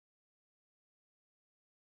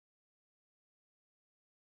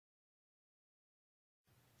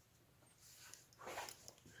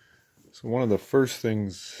So one of the first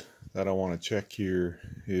things that I want to check here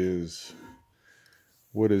is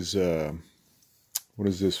what is what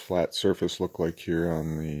does this flat surface look like here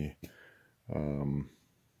on the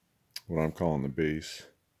what I'm calling the base,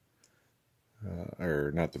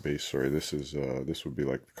 or not the base, sorry. This would be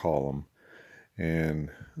like the column, and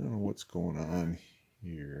I don't know what's going on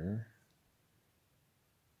here.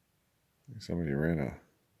 Somebody ran a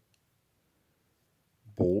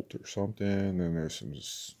bolt or something, and there's some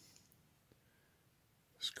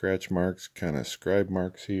scratch marks, kind of scribe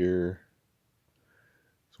marks here.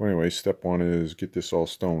 So anyway, step one is get this all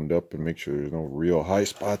stoned up and make sure there's no real high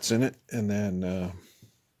spots in it, and then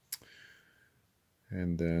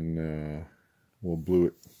we'll blue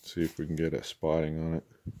it, see if we can get a spotting on it.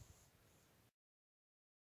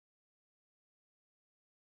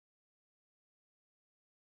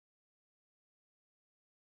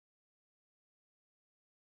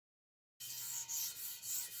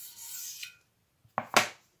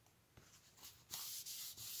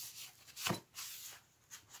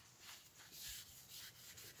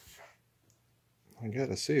 I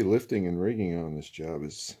gotta say, lifting and rigging on this job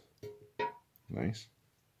is nice.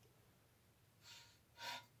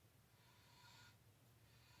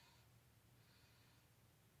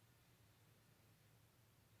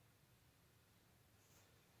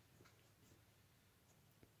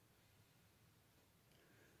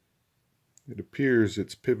 It appears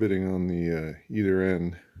it's pivoting on the either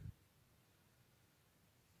end,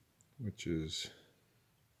 which is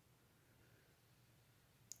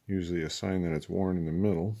usually a sign that it's worn in the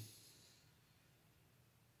middle.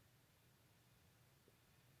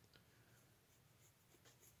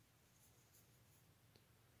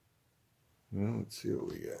 Well, let's see what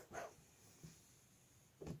we got.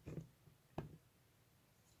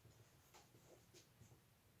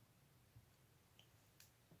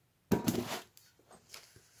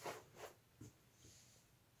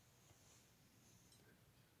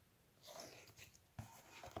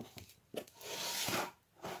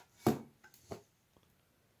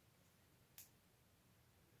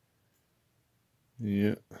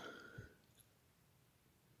 Yeah.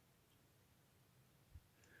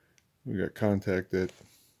 We got contact at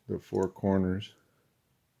the four corners.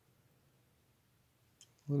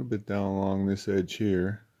 A little bit down along this edge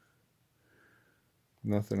here.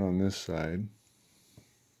 Nothing on this side.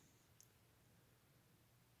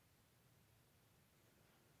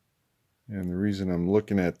 And the reason I'm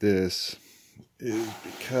looking at this is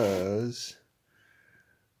because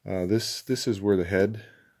this is where the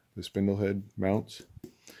spindle head mounts,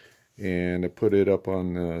 and I put it up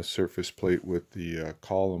on the surface plate with the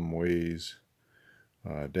column ways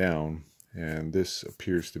down, and this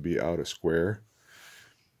appears to be out of square.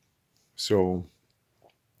 So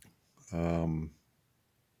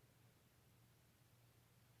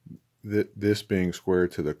this being square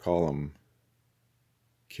to the column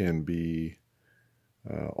can be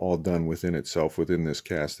all done within itself within this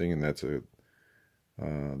casting, and that's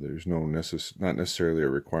there's not necessarily a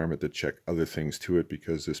requirement to check other things to it,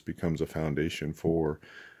 because this becomes a foundation for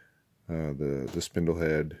the spindle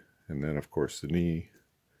head, and then of course the knee.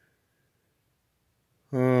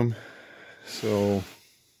 So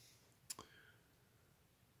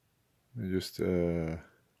I just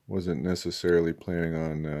wasn't necessarily planning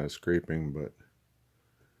on scraping, but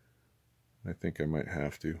I think I might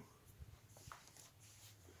have to.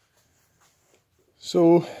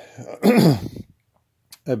 So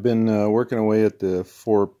I've been working away at the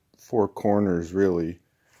four corners really,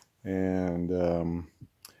 and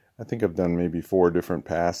I think I've done maybe 4 different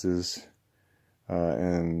passes,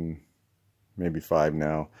 and maybe 5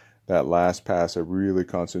 now. That last pass I really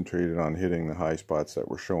concentrated on hitting the high spots that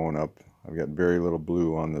were showing up. I've got very little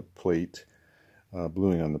blue on the plate,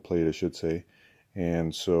 bluing on the plate I should say,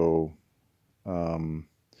 and so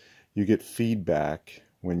you get feedback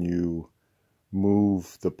when you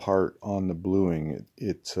move the part on the bluing.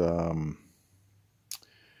 It's when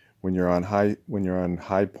you're on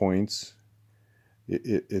high points,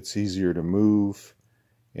 it's easier to move,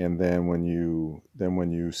 and then when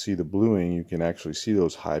you see the bluing, you can actually see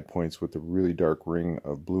those high points with the really dark ring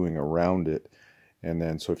of bluing around it. And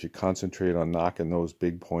then so if you concentrate on knocking those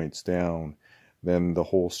big points down, then the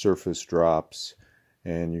whole surface drops,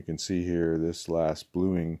 and you can see here this last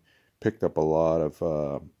bluing picked up a lot of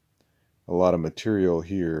material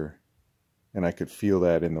here, and I could feel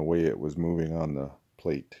that in the way it was moving on the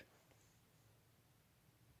plate.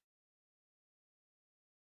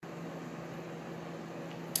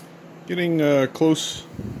 Getting close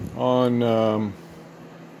on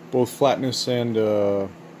both flatness and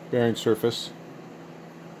bearing surface.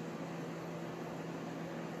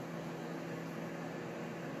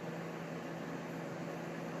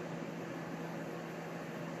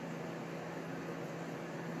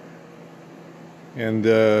 And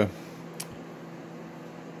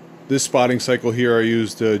this spotting cycle here, I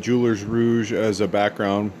used Jeweler's Rouge as a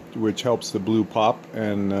background, which helps the blue pop.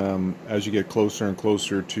 And as you get closer and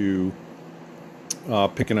closer to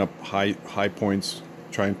picking up high points,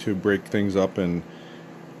 trying to break things up, and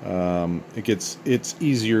it's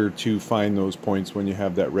easier to find those points when you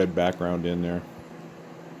have that red background in there.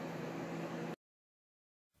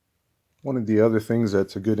 One of the other things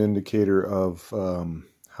that's a good indicator of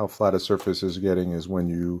how flat a surface is getting is when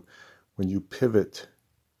you pivot,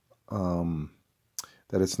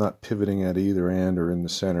 that it's not pivoting at either end or in the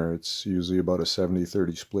center. It's usually about a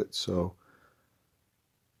 70-30 split. So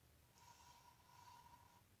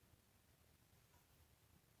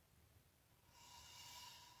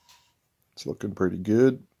it's looking pretty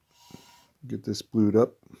good. Get this blued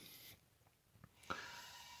up.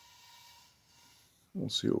 We'll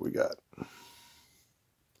see what we got.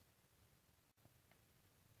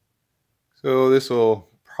 So this will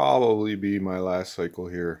probably be my last cycle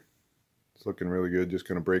here. It's looking really good. Just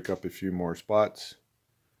going to break up a few more spots.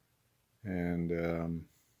 And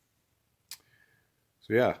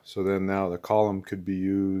so yeah, so then now the column could be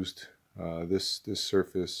used. This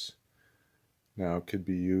surface now could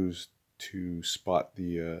be used to spot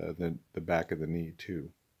the back of the knee too.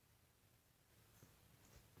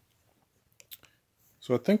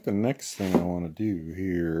 So I think the next thing I want to do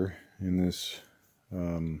here in this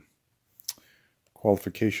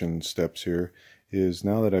qualification steps here is,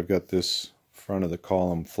 now that I've got this front of the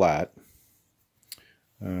column flat,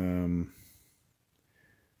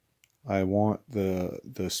 I want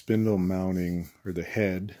the spindle mounting, or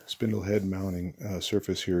the spindle head mounting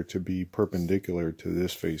surface here to be perpendicular to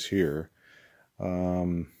this face here.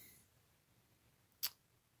 I'm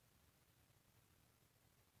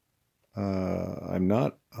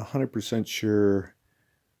not 100% sure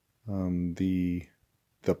the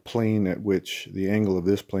plane at which the angle of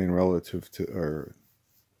this plane relative to, or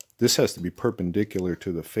this has to be perpendicular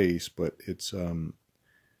to the face, but it's I'm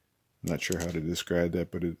not sure how to describe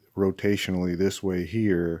that, but rotationally this way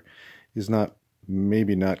here is not,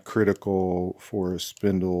 maybe not critical for a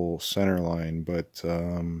spindle center line, but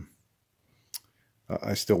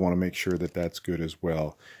I still want to make sure that that's good as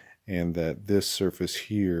well, and that this surface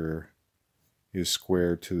here is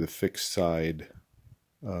square to the fixed side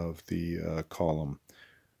of the column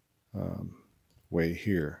way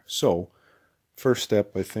here. So first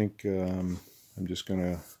step, I think I'm just going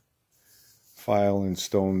to file and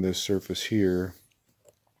stone this surface here,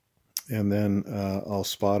 and then I'll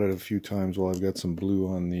spot it a few times while I've got some blue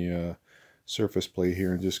on the surface plate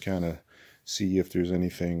here, and just kind of see if there's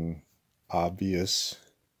anything obvious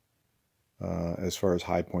as far as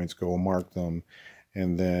high points go. I'll mark them,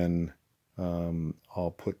 and then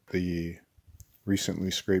I'll put the recently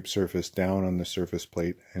scraped surface down on the surface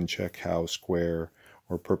plate and check how square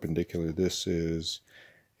or perpendicular this is,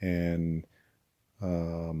 and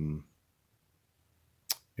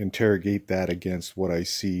interrogate that against what I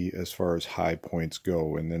see as far as high points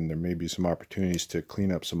go. And then there may be some opportunities to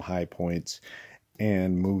clean up some high points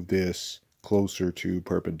and move this closer to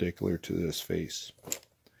perpendicular to this face.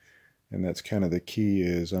 And that's kind of the key,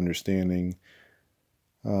 is understanding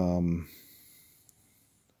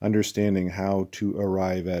how to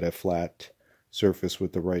arrive at a flat surface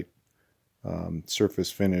with the right surface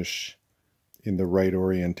finish in the right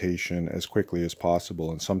orientation as quickly as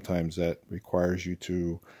possible. And sometimes that requires you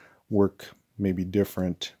to work maybe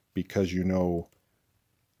different, because you know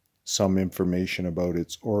some information about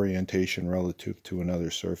its orientation relative to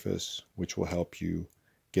another surface, which will help you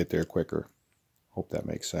get there quicker. Hope that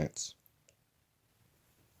makes sense.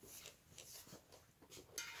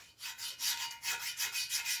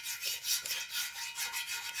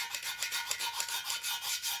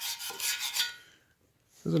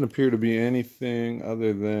 Doesn't appear to be anything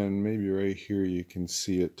other than maybe right here you can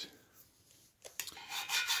see it.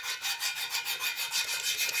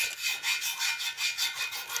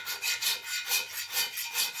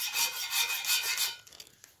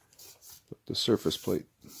 But the surface plate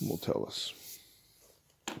will tell us.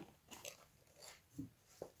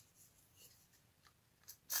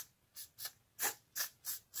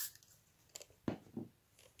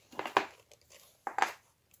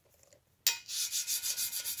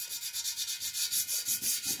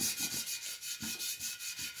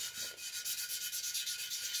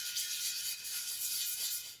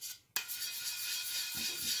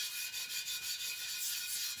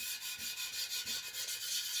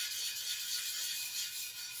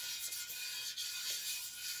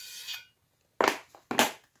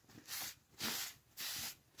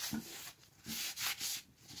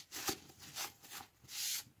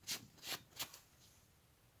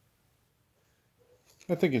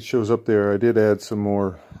 I think it shows up there. I did add some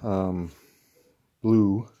more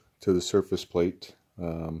blue to the surface plate,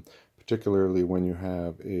 particularly when you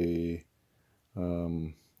have a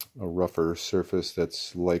rougher surface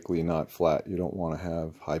that's likely not flat. You don't want to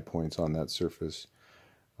have high points on that surface,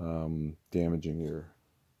 damaging your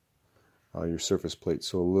surface plate.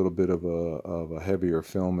 So a little bit of a heavier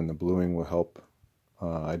film in the bluing will help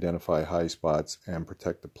identify high spots and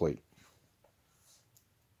protect the plate.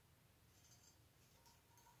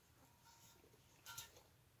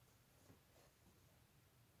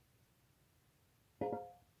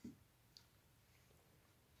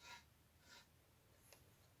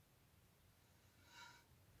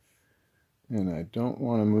 And I don't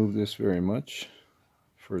want to move this very much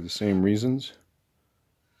for the same reasons.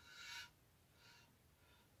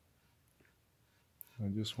 I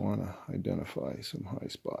just want to identify some high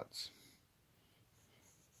spots.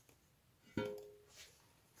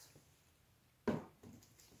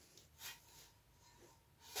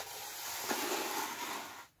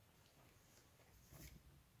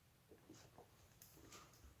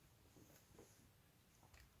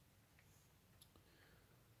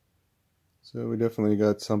 So we definitely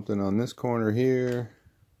got something on this corner here.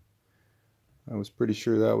 I was pretty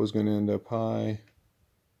sure that was going to end up high.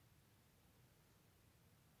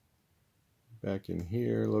 Back in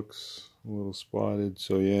here looks a little spotted,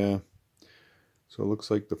 so yeah. So it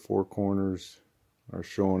looks like the four corners are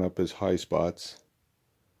showing up as high spots.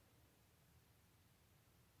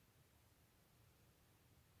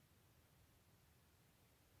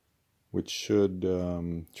 Which should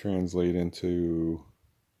translate into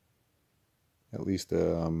at least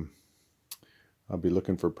I'll be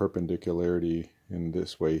looking for perpendicularity in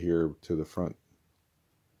this way here to the front.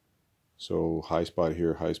 So high spot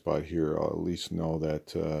here, I'll at least know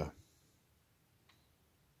that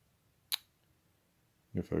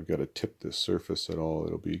if I've got to tip this surface at all,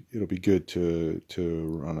 it'll be good to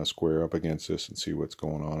run a square up against this and see what's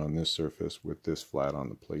going on this surface with this flat on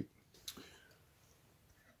the plate.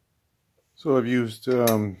 So I've used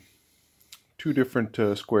two different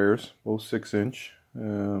squares, both 6-inch,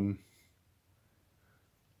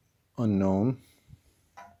 unknown,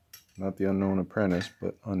 not the Unknown Apprentice,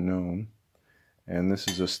 but unknown. And this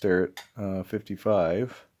is a Starrett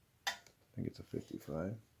 55. I think it's a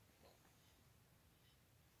 55.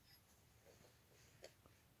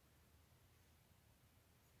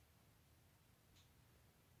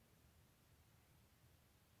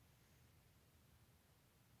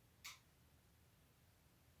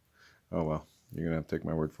 Oh well, you're gonna have to take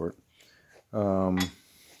my word for it.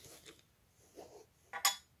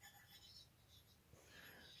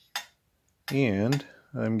 And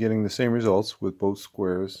I'm getting the same results with both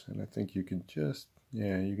squares, and I think you can just,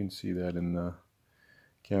 yeah, you can see that in the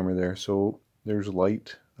camera there. So there's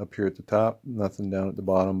light up here at the top, nothing down at the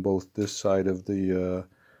bottom, both this side of the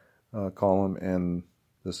column and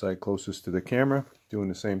the side closest to the camera, doing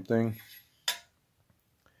the same thing.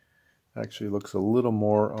 Actually looks a little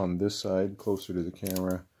more on this side, closer to the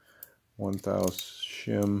camera. 1/1000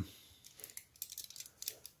 shim.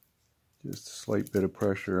 Just a slight bit of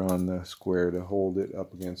pressure on the square to hold it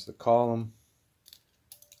up against the column.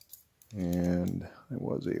 And I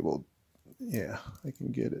was able, yeah, I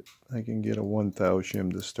can get it. I can get a 1/1000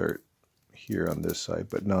 shim to start here on this side,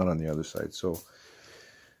 but not on the other side. So,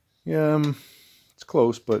 yeah, it's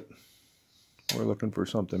close, but we're looking for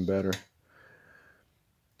something better.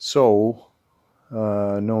 So,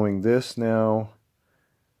 knowing this now,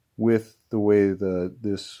 with the way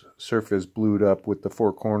this surface blued up with the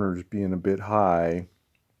four corners being a bit high,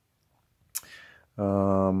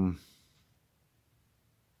 what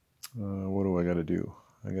do I got to do?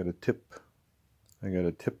 I got to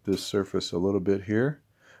tip this surface a little bit here,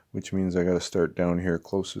 which means I got to start down here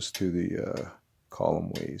closest to the column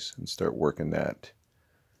ways and start working that,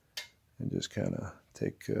 and just kind of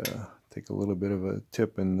take a little bit of a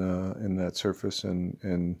tip in that surface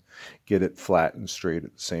and get it flat and straight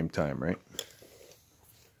at the same time, right?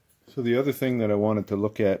 So the other thing that I wanted to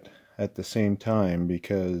look at the same time,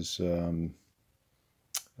 because I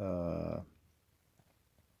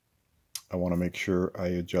want to make sure I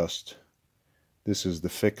adjust. This is the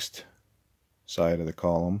fixed side of the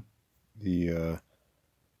column. The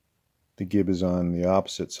gib is on the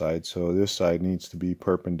opposite side, so this side needs to be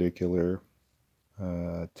perpendicular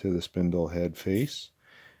to the spindle head face,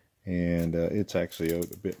 and it's actually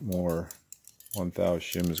out a bit more. 1/1000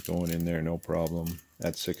 shim is going in there, no problem,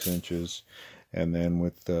 at 6 inches. And then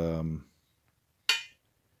with the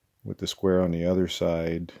square on the other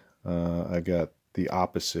side, I got the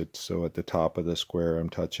opposite. So at the top of the square I'm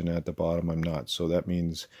touching, at the bottom I'm not. So that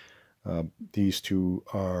means these two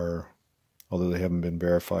are although they haven't been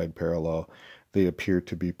verified parallel. They appear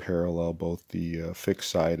to be parallel, both the fixed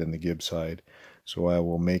side and the gib side. So I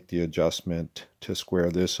will make the adjustment to square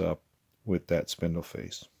this up with that spindle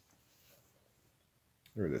face,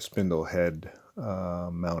 or the spindle head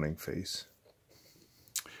mounting face.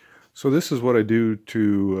 So this is what I do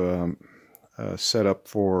to set up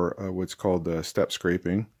for what's called step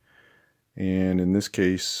scraping. And in this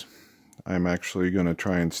case, I'm actually going to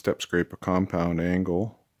try and step scrape a compound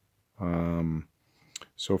angle.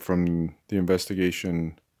 So from the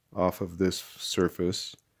investigation off of this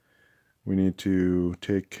surface, we need to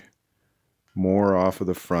take more off of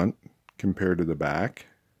the front compared to the back.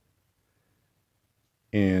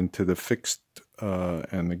 And to the fixed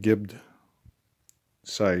and the gibbed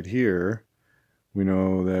side here, we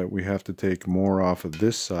know that we have to take more off of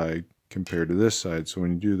this side compared to this side. So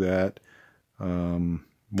when you do that,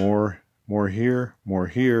 more here, more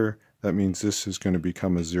here, that means this is going to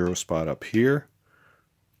become a zero spot up here.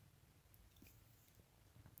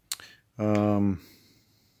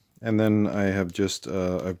 And then I have just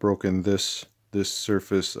I've broken this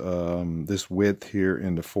surface, this width here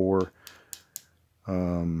into 4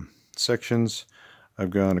 sections.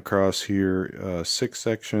 I've gone across here 6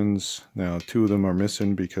 sections. Now 2 of them are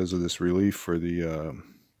missing because of this relief for the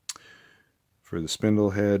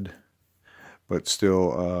spindle head, but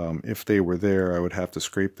still, if they were there, I would have to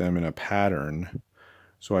scrape them in a pattern.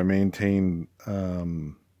 So I maintain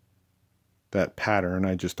that pattern,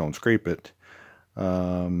 I just don't scrape it.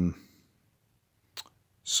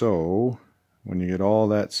 So when you get all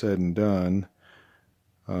that said and done,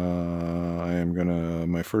 I am gonna,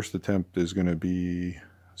 my first attempt is gonna be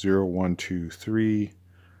 0, 1, 2, 3,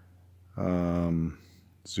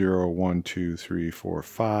 0, 1, 2, 3, 4,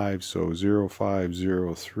 5, so 0, 5,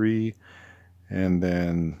 0, 3, and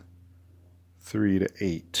then 3 to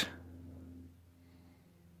 8.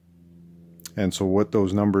 And so what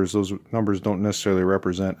those numbers don't necessarily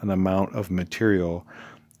represent an amount of material.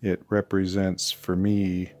 It represents, for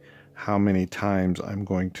me, how many times I'm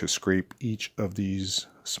going to scrape each of these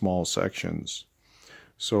small sections.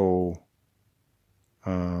 So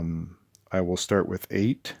I will start with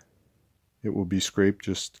 8. It will be scraped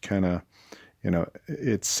just kind of,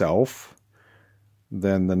 itself.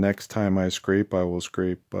 Then the next time I scrape, I will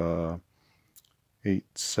scrape 8,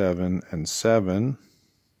 7, and 7.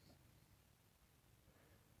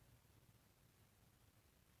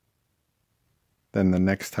 Then the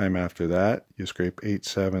next time after that, you scrape 8,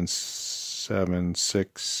 7, 7,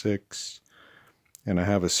 6, 6. And I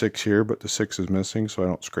have a 6 here, but the 6 is missing, so I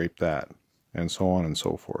don't scrape that. And so on and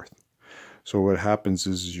so forth. So what happens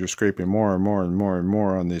is you're scraping more and more and more and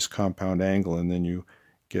more on this compound angle, and then you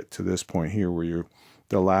get to this point here where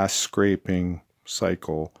the last scraping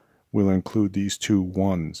cycle will include these 2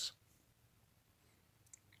 1s.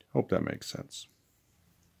 Hope that makes sense.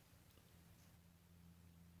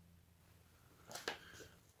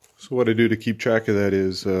 So what I do to keep track of that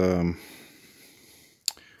is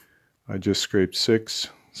I just scraped 6,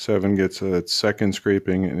 7 gets its second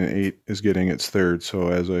scraping, and 8 is getting its third. So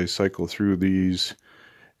as I cycle through these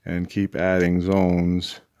and keep adding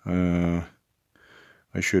zones,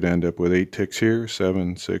 I should end up with 8 ticks here,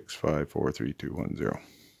 7, 6, 5, 4, 3, 2, 1, 0.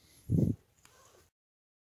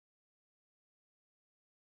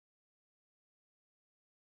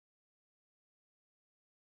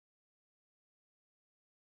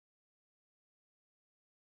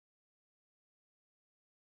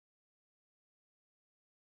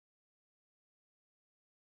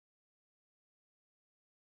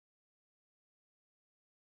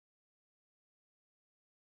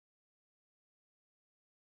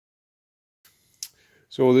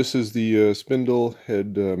 So this is the spindle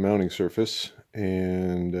head mounting surface,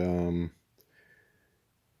 and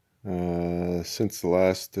since the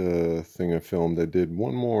last thing I filmed, I did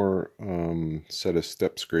one more set of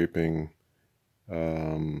step scraping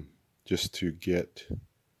just to get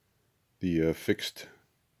the fixed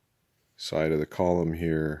side of the column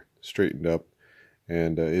here straightened up,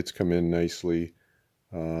 and it's come in nicely.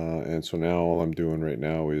 And so now all I'm doing right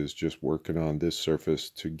now is just working on this surface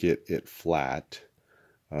to get it flat.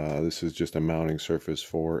 This is just a mounting surface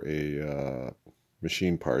for a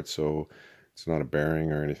machine part, so it's not a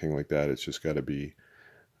bearing or anything like that. It's just got to be,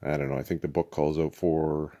 I don't know, I think the book calls out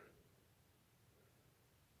for,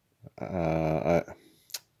 I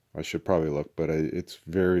should probably look, but it's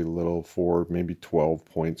very little, for maybe 12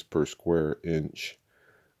 points per square inch.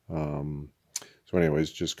 So anyways,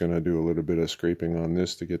 just going to do a little bit of scraping on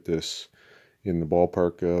this to get this in the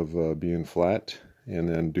ballpark of being flat, and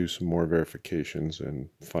then do some more verifications and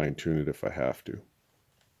fine tune it if I have to.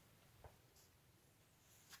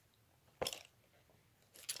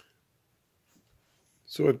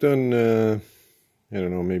 So I've done, I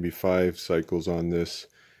don't know, maybe 5 cycles on this,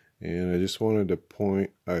 and I just wanted to point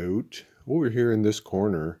out over here in this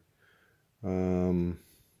corner, I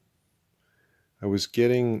was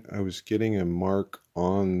getting a mark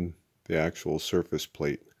on the actual surface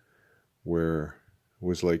plate where it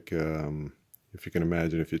was like, if you can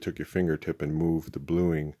imagine, if you took your fingertip and moved the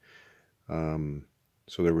bluing, so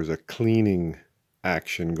there was a cleaning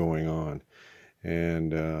action going on.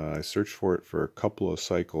 And I searched for it for a couple of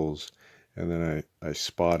cycles, and then I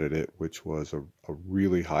spotted it, which was a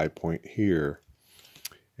really high point here.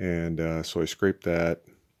 And so I scraped that,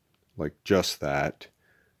 like just that,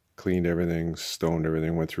 cleaned everything, stoned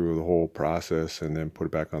everything, went through the whole process, and then put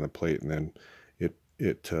it back on the plate, and then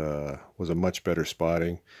it was a much better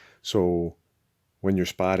spotting. So when you're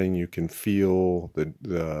spotting, you can feel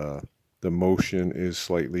the motion is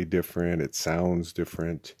slightly different, it sounds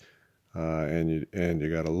different. And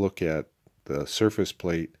you got to look at the surface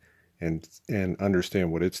plate and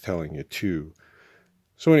understand what it's telling you too.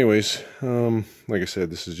 So anyways, like I said,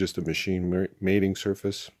 this is just a machine mating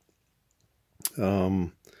surface. I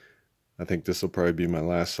think this will probably be my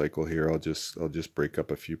last cycle here. I'll just break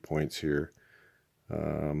up a few points here,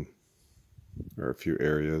 or a few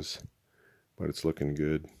areas, but it's looking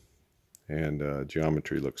good, and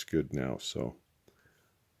geometry looks good now. So